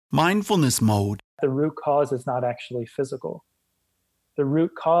Mindfulness mode. The root cause is not actually physical. The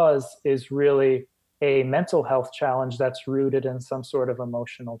root cause is really a mental health challenge that's rooted in some sort of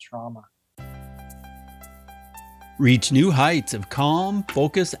emotional trauma. Reach new heights of calm,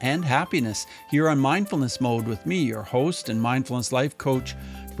 focus, and happiness here on Mindfulness Mode with me, your host and mindfulness life coach,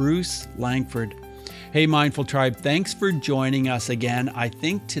 Bruce Langford. Hey, Mindful Tribe, thanks for joining us again. I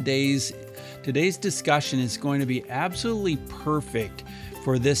think today's discussion is going to be absolutely perfect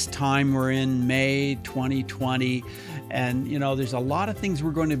for this time we're in, May 2020. And, there's a lot of things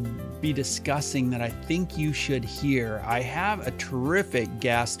we're going to be discussing that I think you should hear. I have a terrific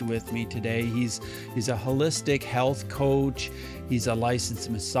guest with me today. He's a holistic health coach. He's a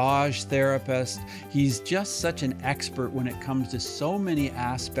licensed massage therapist. He's just such an expert when it comes to so many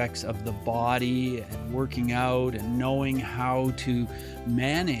aspects of the body and working out and knowing how to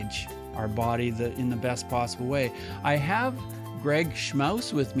manage our body in the best possible way. I have Greg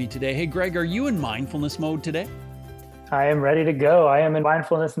Schmaus with me today. Hey, Greg, are you in mindfulness mode today? I am ready to go. I am in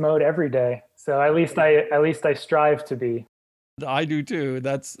mindfulness mode every day. So at least I strive to be. I do too.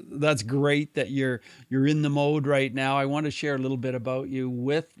 That's great that you're in the mode right now. I want to share a little bit about you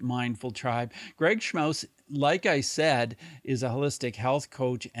with Mindful Tribe. Greg Schmaus, like I said, is a holistic health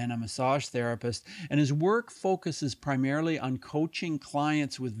coach and a massage therapist, and his work focuses primarily on coaching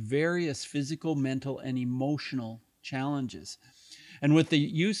clients with various physical, mental, and emotional challenges. And with the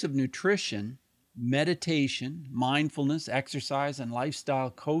use of nutrition, meditation, mindfulness, exercise, and lifestyle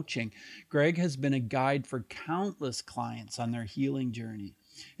coaching, Greg has been a guide for countless clients on their healing journey.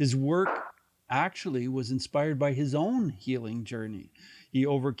 His work actually was inspired by his own healing journey. He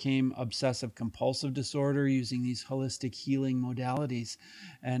overcame obsessive compulsive disorder using these holistic healing modalities.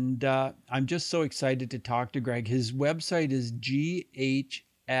 And I'm just so excited to talk to Greg. His website is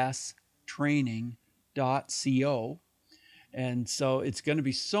ghstraining.co. And so it's going to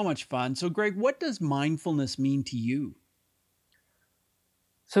be so much fun. So Greg, what does mindfulness mean to you?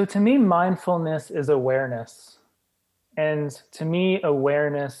 So to me, mindfulness is awareness. And to me,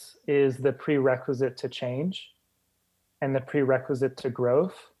 awareness is the prerequisite to change and the prerequisite to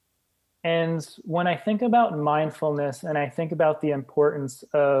growth. And when I think about mindfulness and I think about the importance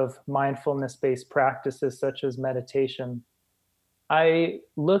of mindfulness-based practices such as meditation, I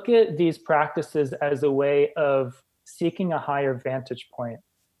look at these practices as a way of seeking a higher vantage point.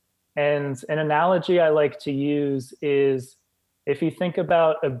 And an analogy I like to use is if you think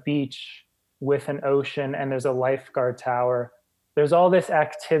about a beach with an ocean and there's a lifeguard tower, there's all this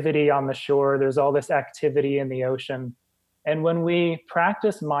activity on the shore, there's all this activity in the ocean. And when we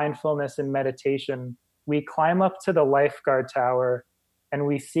practice mindfulness and meditation, we climb up to the lifeguard tower and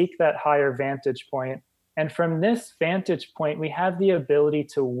we seek that higher vantage point. And from this vantage point, we have the ability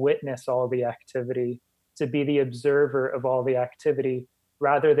to witness all the activity, to be the observer of all the activity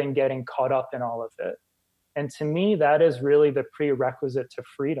rather than getting caught up in all of it. And to me, that is really the prerequisite to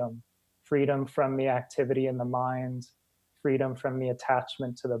freedom. Freedom from the activity in the mind, freedom from the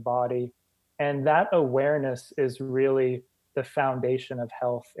attachment to the body. And that awareness is really the foundation of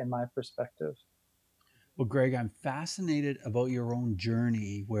health in my perspective. Well, Greg, I'm fascinated about your own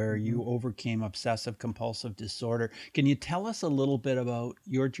journey where you overcame obsessive compulsive disorder. Can you tell us a little bit about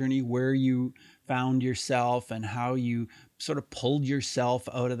your journey, where you found yourself and how you sort of pulled yourself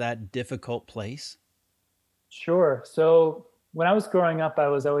out of that difficult place? Sure. So when I was growing up, I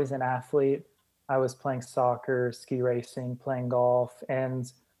was always an athlete. I was playing soccer, ski racing, playing golf,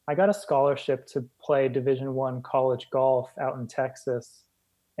 and I got a scholarship to play Division I college golf out in Texas.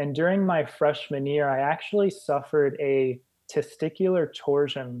 And during my freshman year, I actually suffered a testicular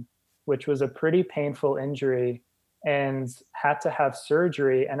torsion, which was a pretty painful injury, and had to have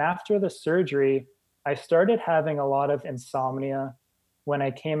surgery. And after the surgery, I started having a lot of insomnia. When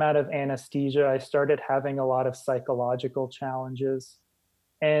I came out of anesthesia, I started having a lot of psychological challenges.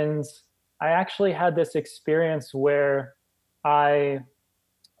 And I actually had this experience where I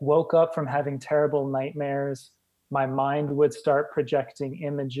woke up from having terrible nightmares. My mind would start projecting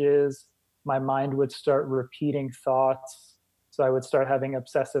images. My mind would start repeating thoughts. So I would start having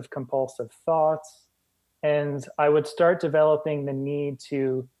obsessive compulsive thoughts. And I would start developing the need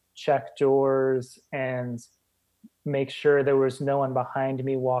to check doors and make sure there was no one behind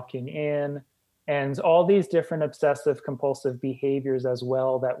me walking in, and all these different obsessive compulsive behaviors as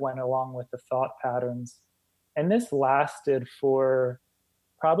well that went along with the thought patterns. And this lasted for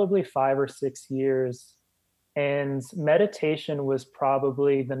probably 5 or 6 years. And meditation was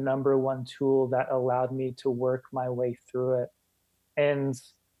probably the number one tool that allowed me to work my way through it. And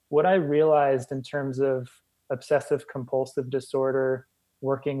what I realized in terms of obsessive compulsive disorder,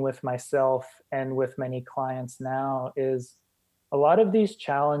 working with myself and with many clients now, is a lot of these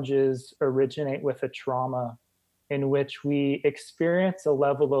challenges originate with a trauma in which we experience a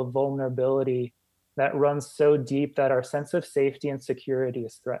level of vulnerability that runs so deep that our sense of safety and security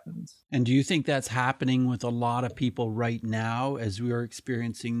is threatened. And do you think that's happening with a lot of people right now as we are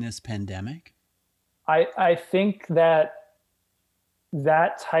experiencing this pandemic? I think that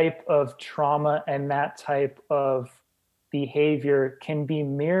that type of trauma and that type of behavior can be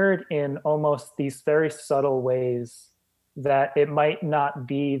mirrored in almost these very subtle ways, that it might not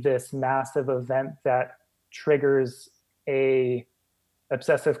be this massive event that triggers a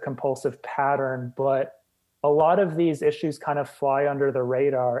obsessive compulsive pattern, but a lot of these issues kind of fly under the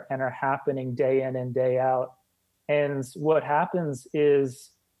radar and are happening day in and day out. And what happens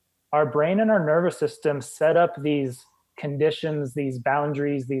is our brain and our nervous system set up these conditions, these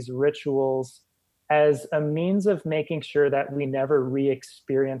boundaries, these rituals as a means of making sure that we never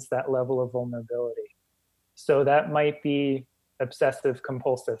re-experience that level of vulnerability. So that might be obsessive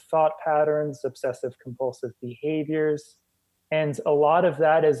compulsive thought patterns, obsessive compulsive behaviors. And a lot of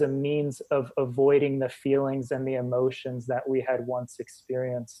that is a means of avoiding the feelings and the emotions that we had once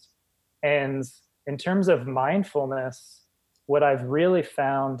experienced. And in terms of mindfulness, what I've really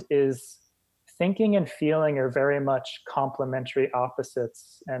found is thinking and feeling are very much complementary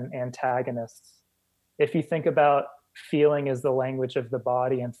opposites and antagonists. If you think about feeling as the language of the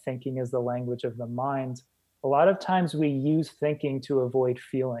body and thinking as the language of the mind, a lot of times we use thinking to avoid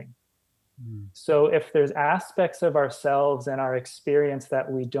feeling. So if there's aspects of ourselves and our experience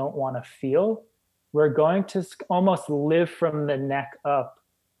that we don't want to feel, we're going to almost live from the neck up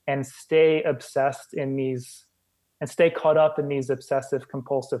and stay obsessed in these and stay caught up in these obsessive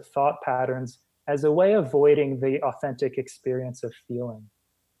compulsive thought patterns as a way of avoiding the authentic experience of feeling.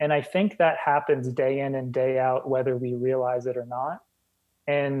 And I think that happens day in and day out, whether we realize it or not.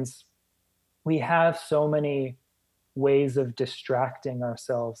 And we have so many ways of distracting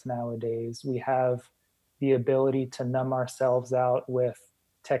ourselves nowadays. We have the ability to numb ourselves out with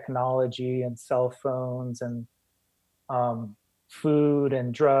technology and cell phones and food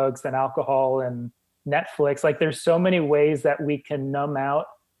and drugs and alcohol and Netflix. Like there's so many ways that we can numb out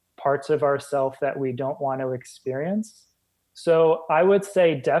parts of ourselves that we don't want to experience. So I would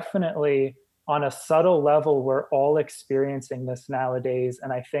say definitely on a subtle level, we're all experiencing this nowadays.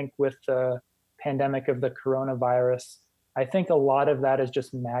 And I think with the pandemic of the coronavirus, I think a lot of that is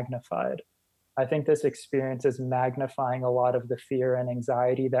just magnified. I think this experience is magnifying a lot of the fear and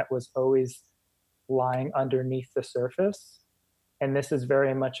anxiety that was always lying underneath the surface. And this is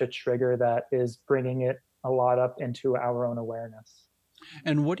very much a trigger that is bringing it a lot up into our own awareness.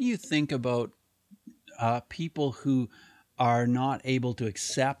 And what do you think about people who are not able to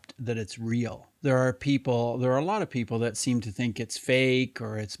accept that it's real? There are a lot of people that seem to think it's fake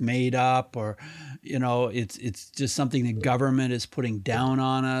or it's made up, or, it's just something the government is putting down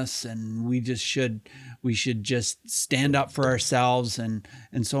on us, and we should just stand up for ourselves and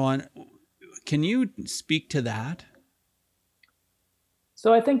so on. Can you speak to that?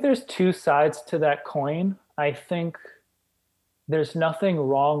 So I think there's two sides to that coin. I think there's nothing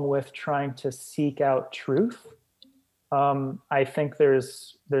wrong with trying to seek out truth. I think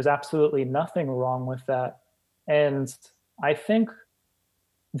there's absolutely nothing wrong with that. And I think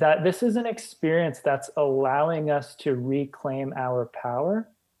that this is an experience that's allowing us to reclaim our power.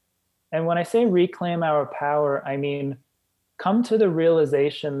 And when I say reclaim our power, I mean, come to the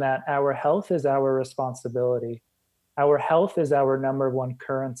realization that our health is our responsibility. Our health is our number one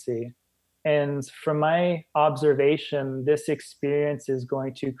currency. And from my observation, this experience is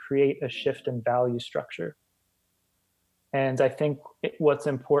going to create a shift in value structure. And I think what's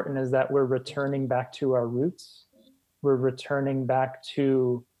important is that we're returning back to our roots. We're returning back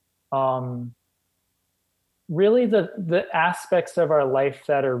to really the aspects of our life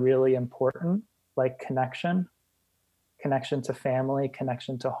that are really important, like connection to family,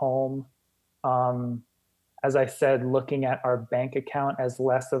 connection to home. As I said, looking at our bank account as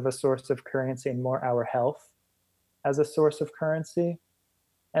less of a source of currency and more our health as a source of currency.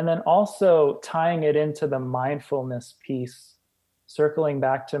 And then also tying it into the mindfulness piece, circling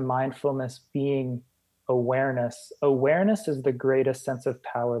back to mindfulness being awareness. Awareness is the greatest sense of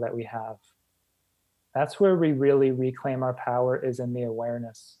power that we have. That's where we really reclaim our power, is in the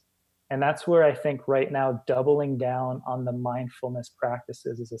awareness. And that's where I think right now doubling down on the mindfulness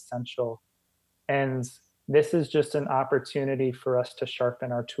practices is essential. And this is just an opportunity for us to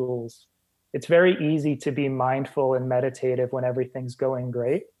sharpen our tools. It's very easy to be mindful and meditative when everything's going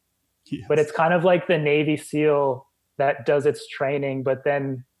great. Yes. But it's kind of like the Navy SEAL that does its training, but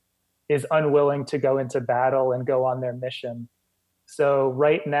then is unwilling to go into battle and go on their mission. So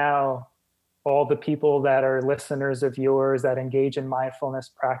right now, all the people that are listeners of yours that engage in mindfulness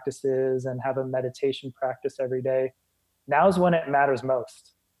practices and have a meditation practice every day, now's when it matters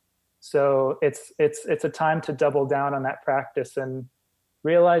most. So it's a time to double down on that practice and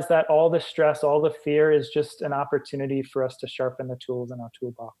realize that all the stress, all the fear is just an opportunity for us to sharpen the tools in our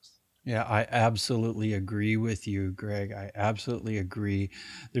toolbox. Yeah, I absolutely agree with you, Greg. I absolutely agree.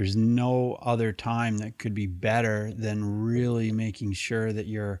 There's no other time that could be better than really making sure that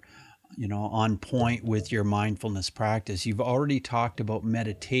you're, on point with your mindfulness practice. You've already talked about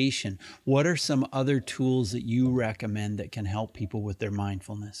meditation. What are some other tools that you recommend that can help people with their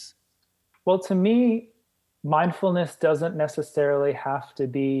mindfulness? Well, to me, mindfulness doesn't necessarily have to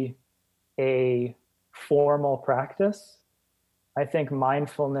be a formal practice. I think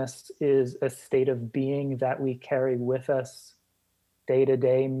mindfulness is a state of being that we carry with us day to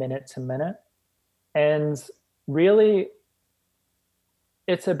day, minute to minute. And really,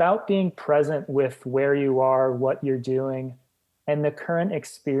 it's about being present with where you are, what you're doing, and the current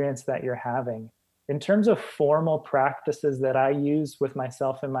experience that you're having. In terms of formal practices that I use with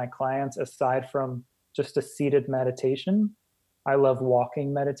myself and my clients, aside from just a seated meditation, I love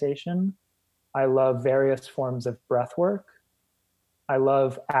walking meditation. I love various forms of breath work. I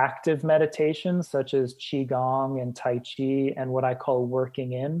love active meditation, such as Qigong and Tai Chi, and what I call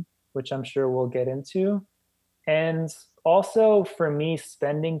working in, which I'm sure we'll get into. And also, for me,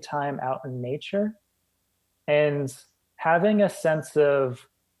 spending time out in nature and having a sense of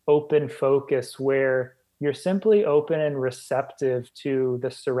open focus where you're simply open and receptive to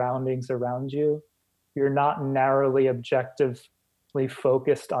the surroundings around you. You're not narrowly objectively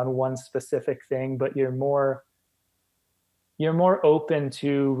focused on one specific thing, but you're more open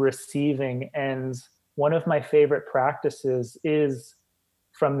to receiving. And one of my favorite practices is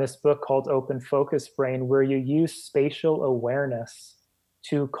from this book called Open Focus Brain, where you use spatial awareness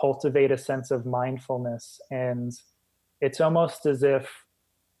to cultivate a sense of mindfulness. And it's almost as if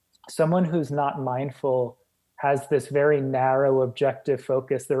someone who's not mindful has this very narrow objective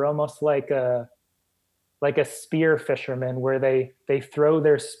focus. They're almost like a spear fisherman, where they throw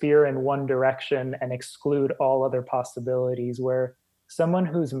their spear in one direction and exclude all other possibilities, where someone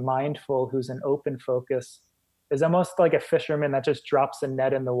who's mindful, who's an open focus, is almost like a fisherman that just drops a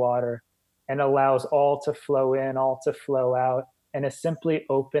net in the water and allows all to flow in, all to flow out, and is simply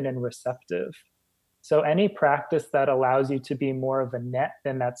open and receptive. So any practice that allows you to be more of a net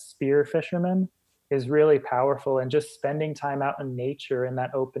than that spear fisherman is really powerful. And just spending time out in nature in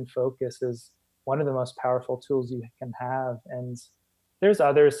that open focus is one of the most powerful tools you can have. And there's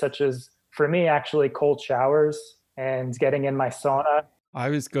others, such as, for me, actually cold showers and getting in my sauna. I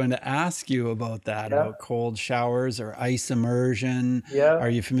was going to ask you about that, Yeah, about cold showers or ice immersion. yeah, Are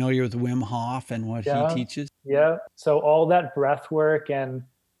you familiar with Wim Hof and what he yeah, teaches? yeah. So all that breath work and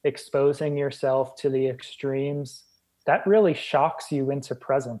exposing yourself to the extremes, that really shocks you into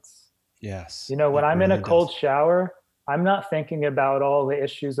presence. Yes, When it I'm in a really cold does. shower, I'm not thinking about all the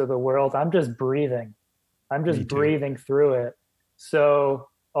issues of the world. I'm just breathing. I'm Me just too. breathing through it. So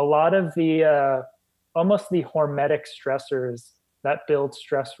a lot of the almost the hormetic stressors that build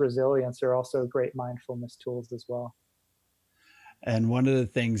stress resilience are also great mindfulness tools as well. And one of the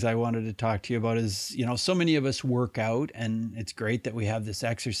things I wanted to talk to you about is, so many of us work out, and it's great that we have this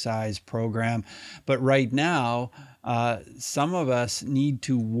exercise program. But right now, some of us need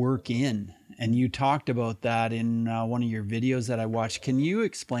to work in. And you talked about that in one of your videos that I watched. Can you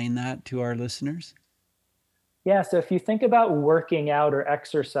explain that to our listeners? Yeah, so if you think about working out or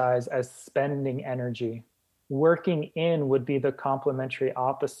exercise as spending energy, working in would be the complementary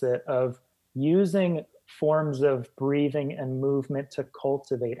opposite of using forms of breathing and movement to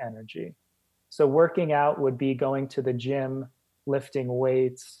cultivate energy. So working out would be going to the gym, lifting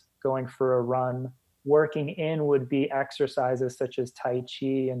weights, going for a run. Working in would be exercises such as Tai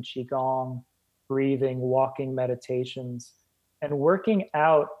Chi and Qigong, breathing, walking meditations. And working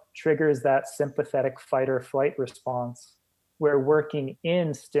out triggers that sympathetic fight or flight response, where working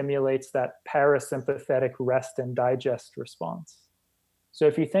in stimulates that parasympathetic rest and digest response. So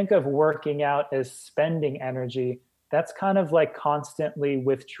if you think of working out as spending energy, that's kind of like constantly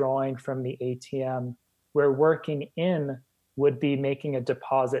withdrawing from the ATM, where working in would be making a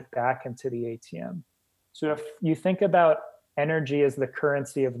deposit back into the ATM. So if you think about energy as the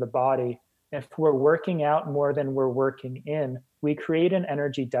currency of the body, if we're working out more than we're working in, we create an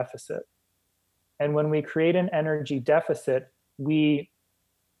energy deficit. And when we create an energy deficit, we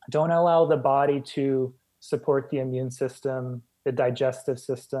don't allow the body to support the immune system, the digestive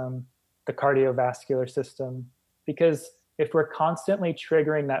system, the cardiovascular system. Because if we're constantly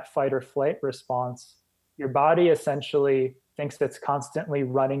triggering that fight or flight response, your body essentially thinks it's constantly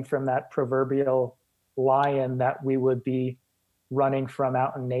running from that proverbial lion that we would be running from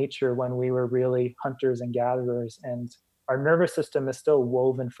out in nature when we were really hunters and gatherers. And our nervous system is still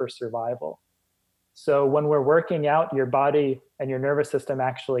woven for survival. So when we're working out, your body and your nervous system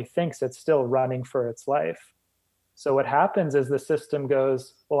actually thinks it's still running for its life. So what happens is the system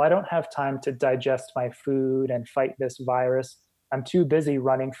goes, well, I don't have time to digest my food and fight this virus. I'm too busy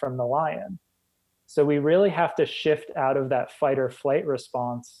running from the lion. So we really have to shift out of that fight or flight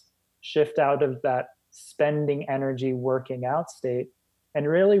response, shift out of that spending energy working out state, and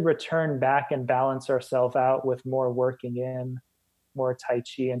really return back and balance ourselves out with more working in, more Tai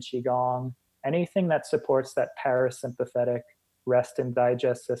Chi and Qigong, anything that supports that parasympathetic rest and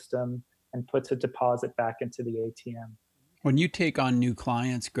digest system and puts a deposit back into the ATM. When you take on new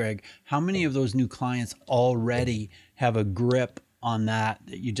clients, Greg, how many of those new clients already have a grip on that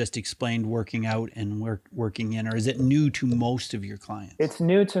you just explained, working out and working in, or is it new to most of your clients? It's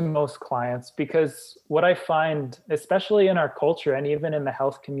new to most clients because what I find, especially in our culture and even in the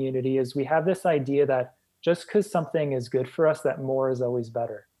health community, is we have this idea that just because something is good for us, that more is always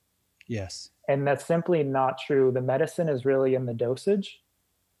better. Yes. And that's simply not true. The medicine is really in the dosage.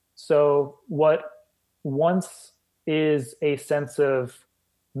 So what once is a sense of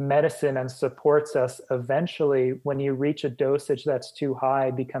medicine and supports us, eventually when you reach a dosage that's too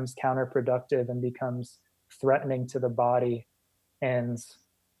high, becomes counterproductive and becomes threatening to the body. And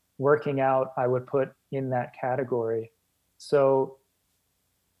working out, I would put in that category. So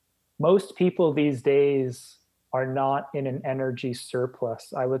most people these days are not in an energy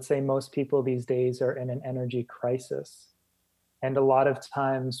surplus. I would say most people these days are in an energy crisis. And a lot of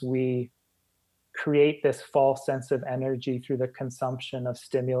times we create this false sense of energy through the consumption of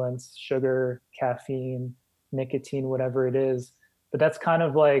stimulants, sugar, caffeine, nicotine, whatever it is. But that's kind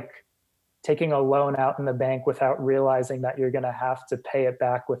of like taking a loan out in the bank without realizing that you're going to have to pay it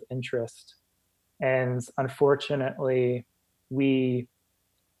back with interest. And unfortunately, we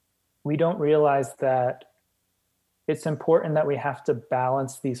don't realize that it's important that we have to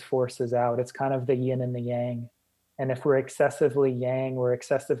balance these forces out. It's kind of the yin and the yang. And if we're excessively yang, we're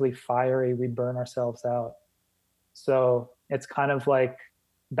excessively fiery, we burn ourselves out. So it's kind of like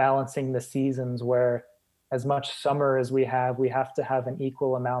balancing the seasons, where as much summer as we have to have an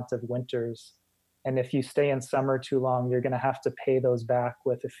equal amount of winters. And if you stay in summer too long, you're going to have to pay those back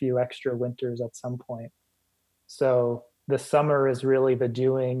with a few extra winters at some point. So the summer is really the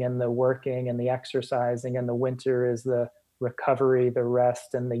doing and the working and the exercising, and the winter is the recovery, the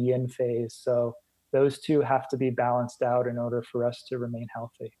rest, and the yin phase. So those two have to be balanced out in order for us to remain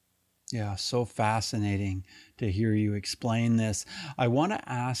healthy. Yeah, so fascinating to hear you explain this. I want to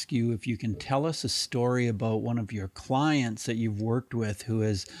ask you if you can tell us a story about one of your clients that you've worked with who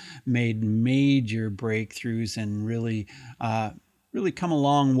has made major breakthroughs and really come a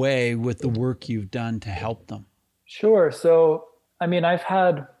long way with the work you've done to help them. Sure. So, I mean, I've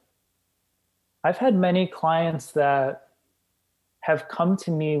had many clients that have come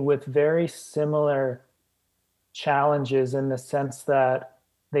to me with very similar challenges, in the sense that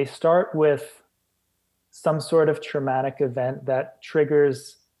they start with some sort of traumatic event that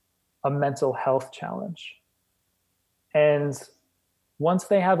triggers a mental health challenge. And once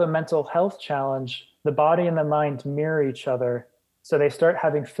they have a mental health challenge, the body and the mind mirror each other. So they start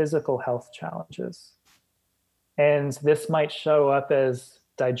having physical health challenges. And this might show up as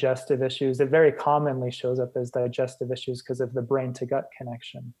digestive issues. It very commonly shows up as digestive issues because of the brain to gut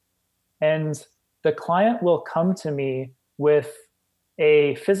connection. And the client will come to me with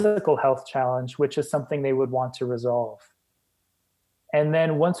a physical health challenge, which is something they would want to resolve. And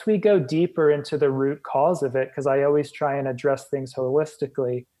then once we go deeper into the root cause of it, because I always try and address things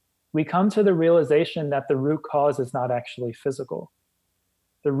holistically, we come to the realization that the root cause is not actually physical.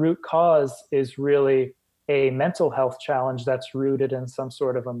 The root cause is really a mental health challenge that's rooted in some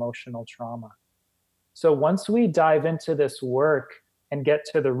sort of emotional trauma. So once we dive into this work and get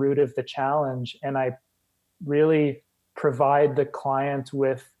to the root of the challenge, and I really provide the client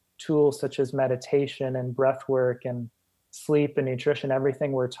with tools such as meditation and breath work and sleep and nutrition,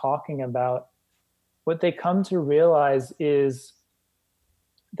 everything we're talking about, what they come to realize is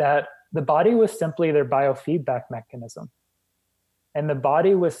that the body was simply their biofeedback mechanism. And the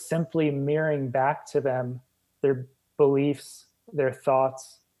body was simply mirroring back to them their beliefs, their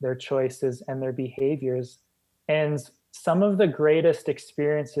thoughts, their choices, and their behaviors. And some of the greatest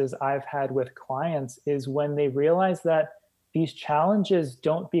experiences I've had with clients is when they realize that these challenges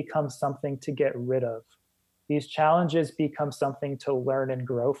don't become something to get rid of. These challenges become something to learn and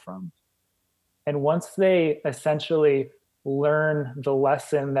grow from. And once they essentially learn the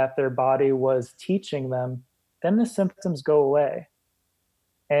lesson that their body was teaching them, then the symptoms go away.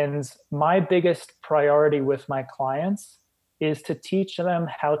 And my biggest priority with my clients is to teach them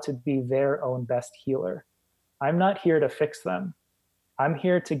how to be their own best healer. I'm not here to fix them. I'm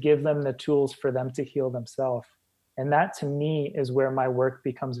here to give them the tools for them to heal themselves. And that to me is where my work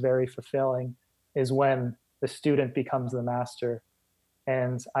becomes very fulfilling, is when the student becomes the master.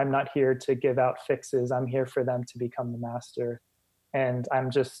 And I'm not here to give out fixes. I'm here for them to become the master. And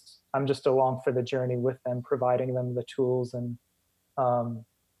I'm just along for the journey with them, providing them the tools and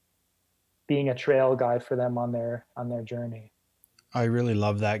being a trail guide for them on their journey. I really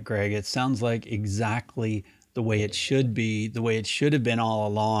love that, Greg. It sounds like exactly the way it should be, the way it should have been all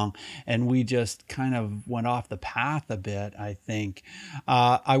along. And we just kind of went off the path a bit, I think.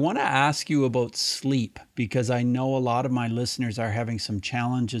 I want to ask you about sleep, because I know a lot of my listeners are having some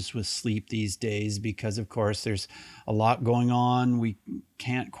challenges with sleep these days because, of course, there's a lot going on. We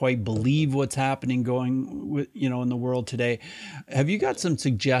can't quite believe what's happening in the world today. Have you got some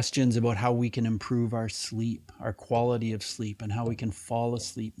suggestions about how we can improve our sleep, our quality of sleep, and how we can fall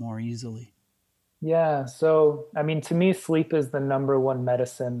asleep more easily? Yeah. So, I mean, to me, sleep is the number one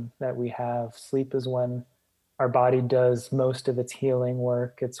medicine that we have. Sleep is when our body does most of its healing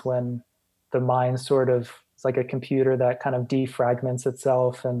work. It's when the mind it's like a computer that kind of defragments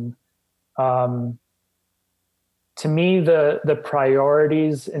itself. And to me, the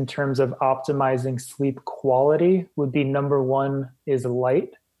priorities in terms of optimizing sleep quality would be, number one is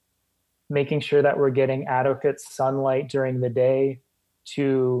light, making sure that we're getting adequate sunlight during the day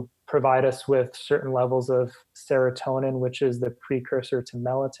to provide us with certain levels of serotonin, which is the precursor to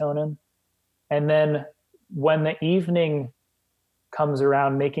melatonin. And then when the evening comes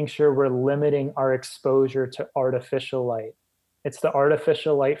around, making sure we're limiting our exposure to artificial light. It's the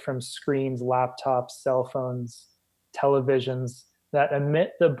artificial light from screens, laptops, cell phones, televisions that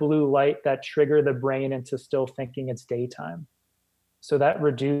emit the blue light that trigger the brain into still thinking it's daytime. So that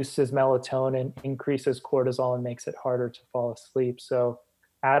reduces melatonin, increases cortisol, and makes it harder to fall asleep. So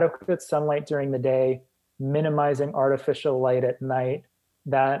adequate sunlight during the day, minimizing artificial light at night,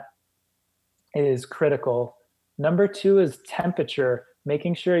 that is critical. Number two is temperature,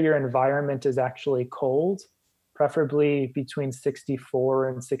 making sure your environment is actually cold, preferably between 64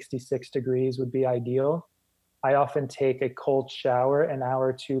 and 66 degrees would be ideal. I often take a cold shower an hour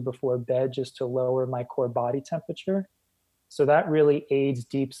or two before bed just to lower my core body temperature. So that really aids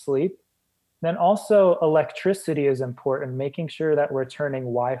deep sleep. Then also electricity is important, making sure that we're turning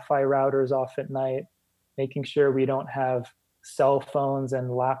Wi-Fi routers off at night, making sure we don't have cell phones and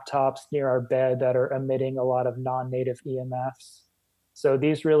laptops near our bed that are emitting a lot of non-native EMFs. So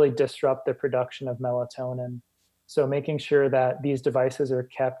these really disrupt the production of melatonin. So making sure that these devices are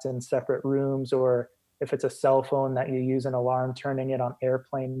kept in separate rooms, or if it's a cell phone that you use an alarm, turning it on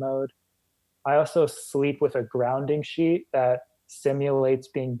airplane mode. I also sleep with a grounding sheet that simulates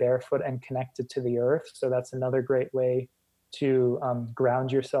being barefoot and connected to the earth. So that's another great way to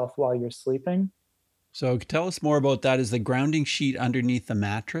ground yourself while you're sleeping. So tell us more about that. Is the grounding sheet underneath the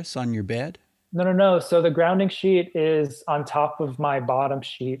mattress on your bed? No. So the grounding sheet is on top of my bottom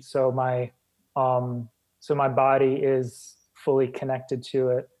sheet. So my body is fully connected to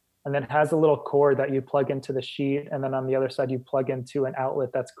it, and then it has a little cord that you plug into the sheet, and then on the other side you plug into an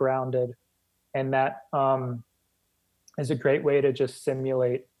outlet that's grounded, and that is a great way to just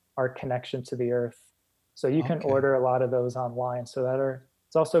simulate our connection to the earth. So you can order a lot of those online. So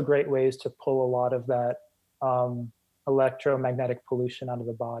it's also great ways to pull a lot of that electromagnetic pollution out of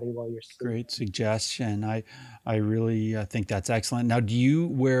the body while you're sleeping. Great suggestion. I really think that's excellent. Now, do you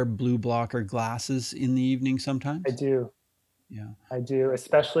wear blue blocker glasses in the evening sometimes? I do. Yeah. I do,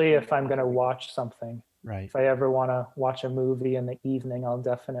 especially if I'm going to watch something. Right. If I ever want to watch a movie in the evening, I'll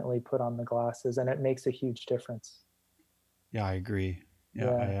definitely put on the glasses, and it makes a huge difference. Yeah, I agree.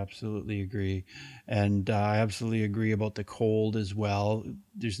 Yeah, I absolutely agree. And I absolutely agree about the cold as well.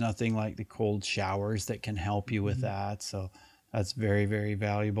 There's nothing like the cold showers that can help you with that. So that's very, very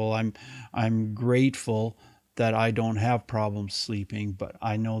valuable. I'm grateful that I don't have problems sleeping, but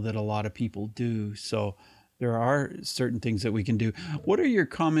I know that a lot of people do. So there are certain things that we can do. What are your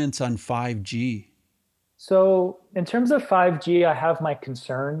comments on 5G? So in terms of 5G, I have my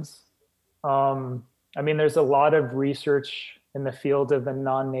concerns. I mean, there's a lot of research in the field of the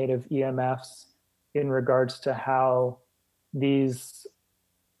non-native EMFs in regards to how these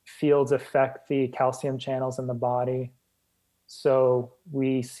fields affect the calcium channels in the body. So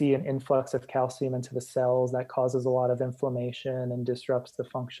we see an influx of calcium into the cells that causes a lot of inflammation and disrupts the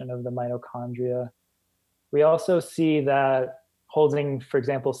function of the mitochondria. We also see that holding, for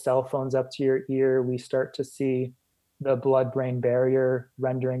example, cell phones up to your ear, we start to see the blood-brain barrier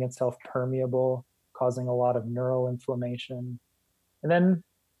rendering itself permeable, causing a lot of neural inflammation. And then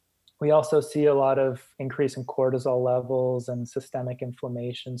we also see a lot of increase in cortisol levels and systemic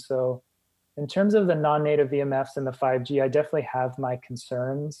inflammation. So in terms of the non-native EMFs and the 5G, I definitely have my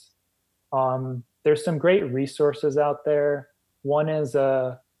concerns. There's some great resources out there. One is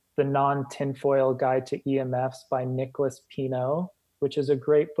the Non-Tinfoil Guide to EMFs by Nicholas Pineau, which is a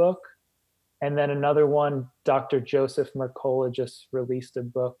great book. And then another one, Dr. Joseph Mercola just released a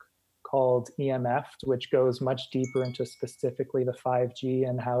book called EMF, which goes much deeper into specifically the 5G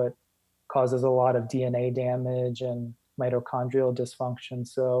and how it causes a lot of DNA damage and mitochondrial dysfunction.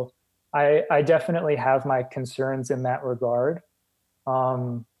 So I definitely have my concerns in that regard.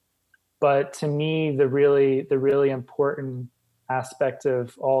 But to me, the really important aspect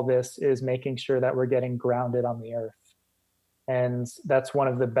of all this is making sure that we're getting grounded on the earth. And that's one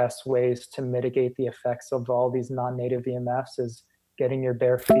of the best ways to mitigate the effects of all these non-native EMFs is getting your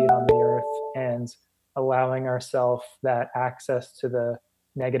bare feet on the earth and allowing ourselves that access to the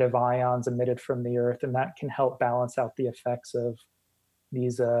negative ions emitted from the earth. And that can help balance out the effects of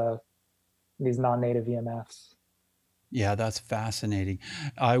these non-native EMFs. Yeah, that's fascinating.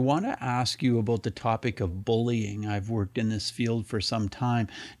 I want to ask you about the topic of bullying. I've worked in this field for some time.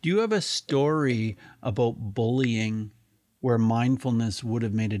 Do you have a story about bullying where mindfulness would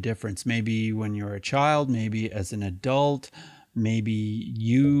have made a difference? Maybe when you were a child, maybe as an adult, maybe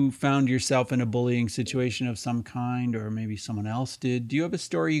you found yourself in a bullying situation of some kind, or maybe someone else did. Do you have a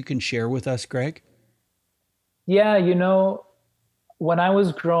story you can share with us, Greg? Yeah, when I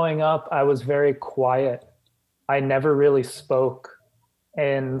was growing up, I was very quiet. I never really spoke.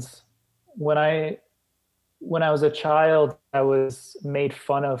 And when I was a child, I was made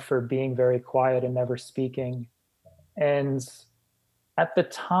fun of for being very quiet and never speaking. And at the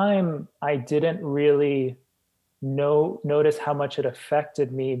time, I didn't really notice how much it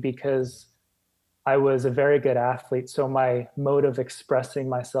affected me because I was a very good athlete. So my mode of expressing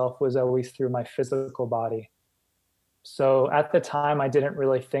myself was always through my physical body. So at the time, I didn't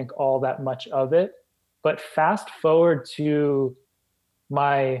really think all that much of it. But fast forward to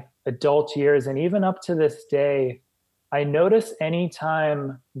my adult years, and even up to this day, I notice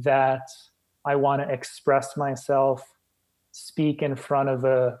anytime that I want to express myself, speak in front of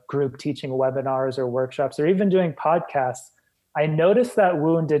a group teaching webinars or workshops, or even doing podcasts, I notice that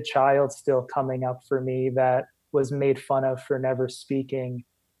wounded child still coming up for me that was made fun of for never speaking.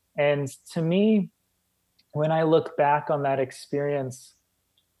 And to me, when I look back on that experience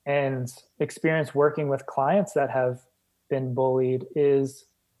and experience working with clients that have been bullied, is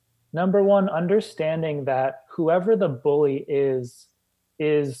number one, understanding that whoever the bully is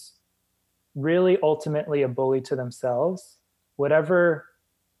really ultimately a bully to themselves. Whatever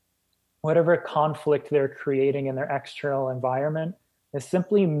conflict they're creating in their external environment is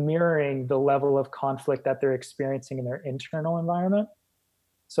simply mirroring the level of conflict that they're experiencing in their internal environment.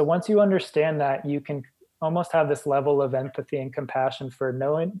 So once you understand that, you can almost have this level of empathy and compassion for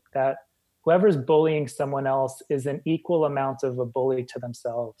knowing that whoever's bullying someone else is an equal amount of a bully to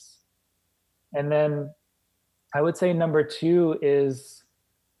themselves. And then I would say number two is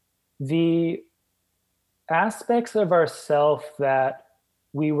the aspects of ourself that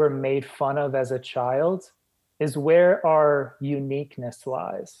we were made fun of as a child is where our uniqueness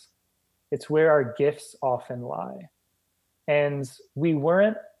lies. It's where our gifts often lie. And we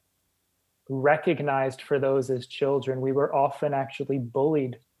weren't recognized for those as children. We were often actually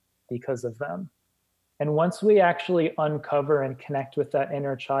bullied because of them. And once we actually uncover and connect with that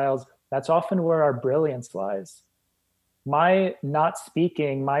inner child, that's often where our brilliance lies. My not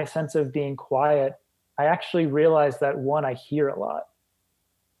speaking, my sense of being quiet, I actually realized that one, I hear a lot.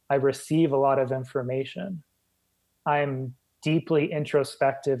 I receive a lot of information. I'm deeply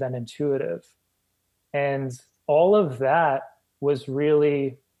introspective and intuitive. And all of that was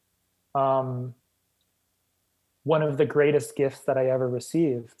really one of the greatest gifts that I ever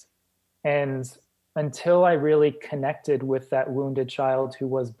received. And until I really connected with that wounded child who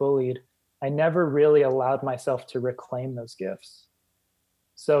was bullied, I never really allowed myself to reclaim those gifts.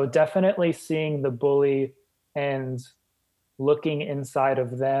 So definitely seeing the bully and looking inside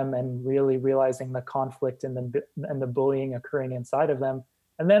of them and really realizing the conflict and the bullying occurring inside of them.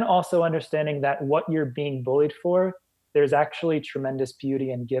 And then also understanding that what you're being bullied for, there's actually tremendous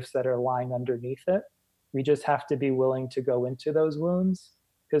beauty and gifts that are lying underneath it. We just have to be willing to go into those wounds,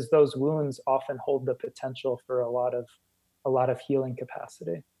 because those wounds often hold the potential for a lot of healing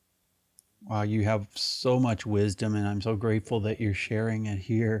capacity. Wow, you have so much wisdom, and I'm so grateful that you're sharing it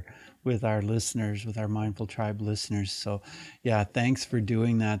here with our listeners, with our Mindful Tribe listeners. So, yeah, thanks for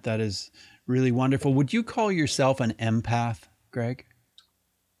doing that. That is really wonderful. Would you call yourself an empath, Greg?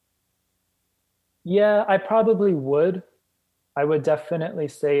 Yeah, I probably would. I would definitely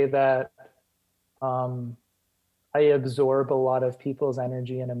say that um, I absorb a lot of people's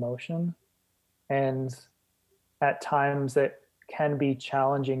energy and emotion. And at times it can be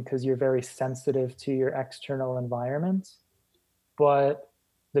challenging because you're very sensitive to your external environment. But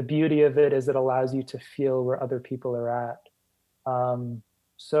the beauty of it is it allows you to feel where other people are at. Um,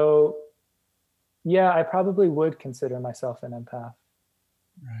 so, yeah, I probably would consider myself an empath.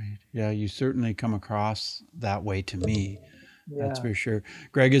 Right. Yeah, you certainly come across that way to me. That's Yeah. for sure.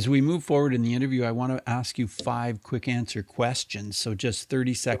 Greg, as we move forward in the interview, I want to ask you 5 quick answer questions. So just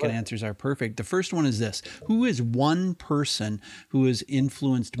 30-second Sure. answers are perfect. The first one is this: who is one person who has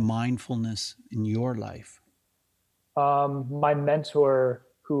influenced mindfulness in your life? My mentor,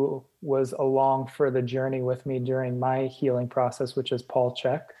 who was along for the journey with me during my healing process, which is Paul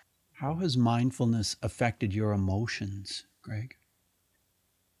Chek. How has mindfulness affected your emotions, Greg?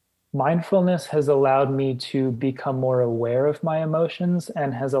 Mindfulness has allowed me to become more aware of my emotions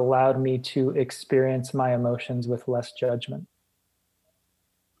and has allowed me to experience my emotions with less judgment.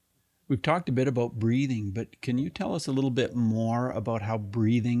 We've talked a bit about breathing, but can you tell us a little bit more about how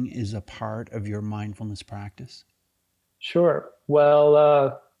breathing is a part of your mindfulness practice? Sure.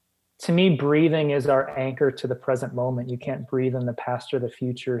 Well, to me, breathing is our anchor to the present moment. You can't breathe in the past or the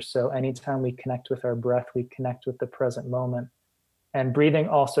future. So anytime we connect with our breath, we connect with the present moment. And breathing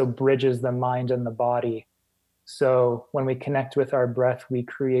also bridges the mind and the body. So when we connect with our breath, we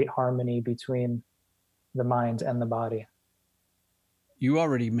create harmony between the mind and the body. You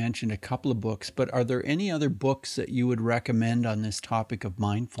already mentioned a couple of books, but are there any other books that you would recommend on this topic of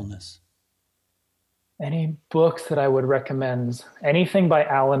mindfulness? Any books that I would recommend? Anything by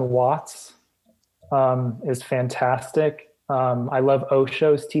Alan Watts is fantastic. I love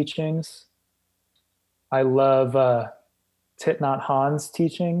Osho's teachings. I love Thich Nhat Hanh's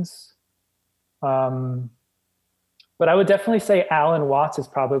teachings. Um, but I would definitely say Alan Watts is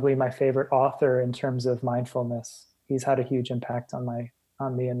probably my favorite author in terms of mindfulness. He's had a huge impact on me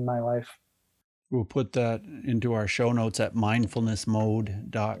in my life. We'll put that into our show notes at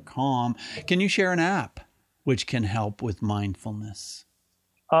mindfulnessmode.com. Can you share an app which can help with mindfulness?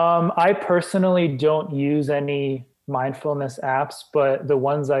 I personally don't use any mindfulness apps, but the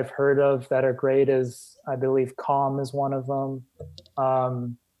ones I've heard of that are great is, I believe, Calm is one of them.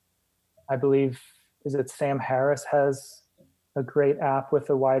 Um, I believe, is it Sam Harris has a great app with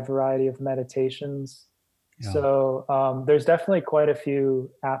a wide variety of meditations. Yeah. So there's definitely quite a few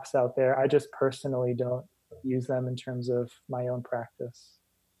apps out there. I just personally don't use them in terms of my own practice.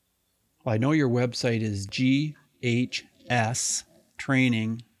 Well, I know your website is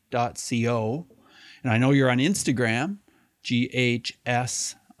ghstraining.co. And I know you're on Instagram,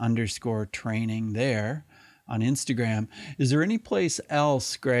 ghs_training there on Instagram. Is there any place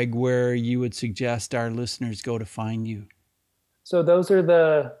else, Greg, where you would suggest our listeners go to find you? So those are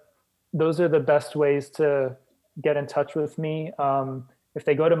the best ways to get in touch with me. If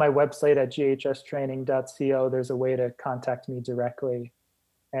they go to my website at ghstraining.co, there's a way to contact me directly.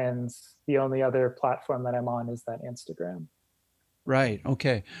 And the only other platform that I'm on is that Instagram. Right.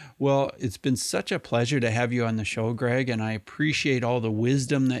 Okay. Well, it's been such a pleasure to have you on the show, Greg, and I appreciate all the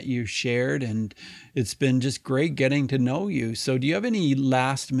wisdom that you shared, and it's been just great getting to know you. So, do you have any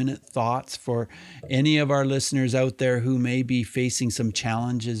last minute thoughts for any of our listeners out there who may be facing some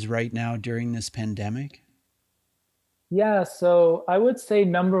challenges right now during this pandemic? Yeah, so I would say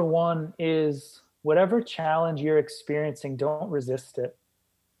number one is whatever challenge you're experiencing, don't resist it.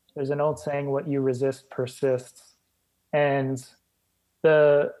 There's an old saying, what you resist persists. And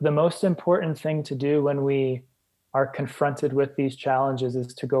the most important thing to do when we are confronted with these challenges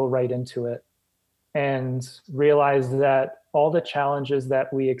is to go right into it and realize that all the challenges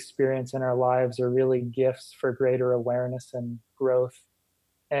that we experience in our lives are really gifts for greater awareness and growth.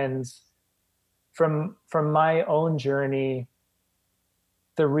 And from my own journey,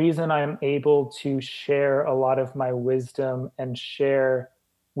 the reason I'm able to share a lot of my wisdom and share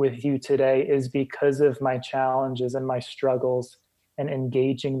with you today is because of my challenges and my struggles and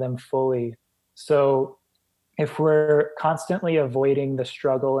engaging them fully. So if we're constantly avoiding the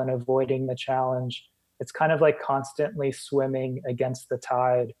struggle and avoiding the challenge, it's kind of like constantly swimming against the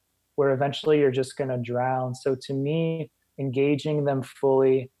tide, where eventually you're just going to drown. So to me, engaging them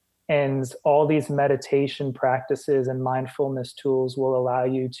fully and all these meditation practices and mindfulness tools will allow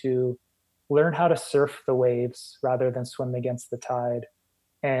you to learn how to surf the waves rather than swim against the tide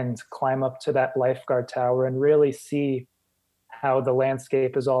and climb up to that lifeguard tower and really see how the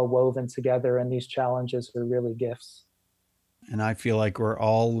landscape is all woven together and these challenges are really gifts. And I feel like we're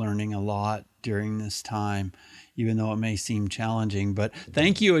all learning a lot during this time. even though it may seem challenging. But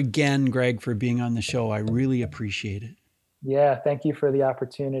thank you again, Greg, for being on the show. I really appreciate it. Yeah, thank you for the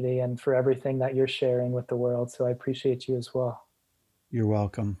opportunity and for everything that you're sharing with the world. So I appreciate you as well. You're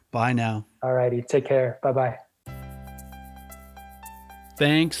welcome. Bye now. All righty. Take care. Bye-bye.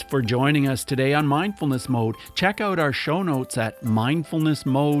 Thanks for joining us today on Mindfulness Mode. Check out our show notes at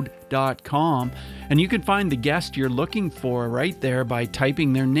mindfulnessmode.com, and you can find the guest you're looking for right there by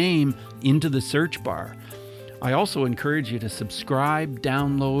typing their name into the search bar. I also encourage you to subscribe,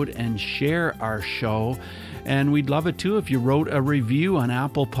 download, and share our show, and we'd love it too if you wrote a review on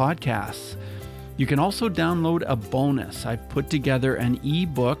Apple Podcasts. You can also download a bonus. I've put together an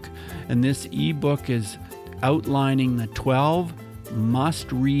ebook, and this ebook is outlining the 12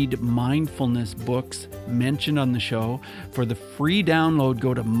 must-read mindfulness books mentioned on the show. For the free download,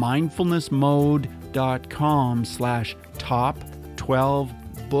 go to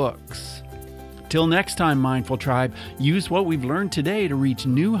mindfulnessmode.com/top12books. Till next time, Mindful Tribe, use what we've learned today to reach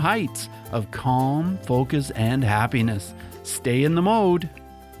new heights of calm, focus, and happiness. Stay in the mode.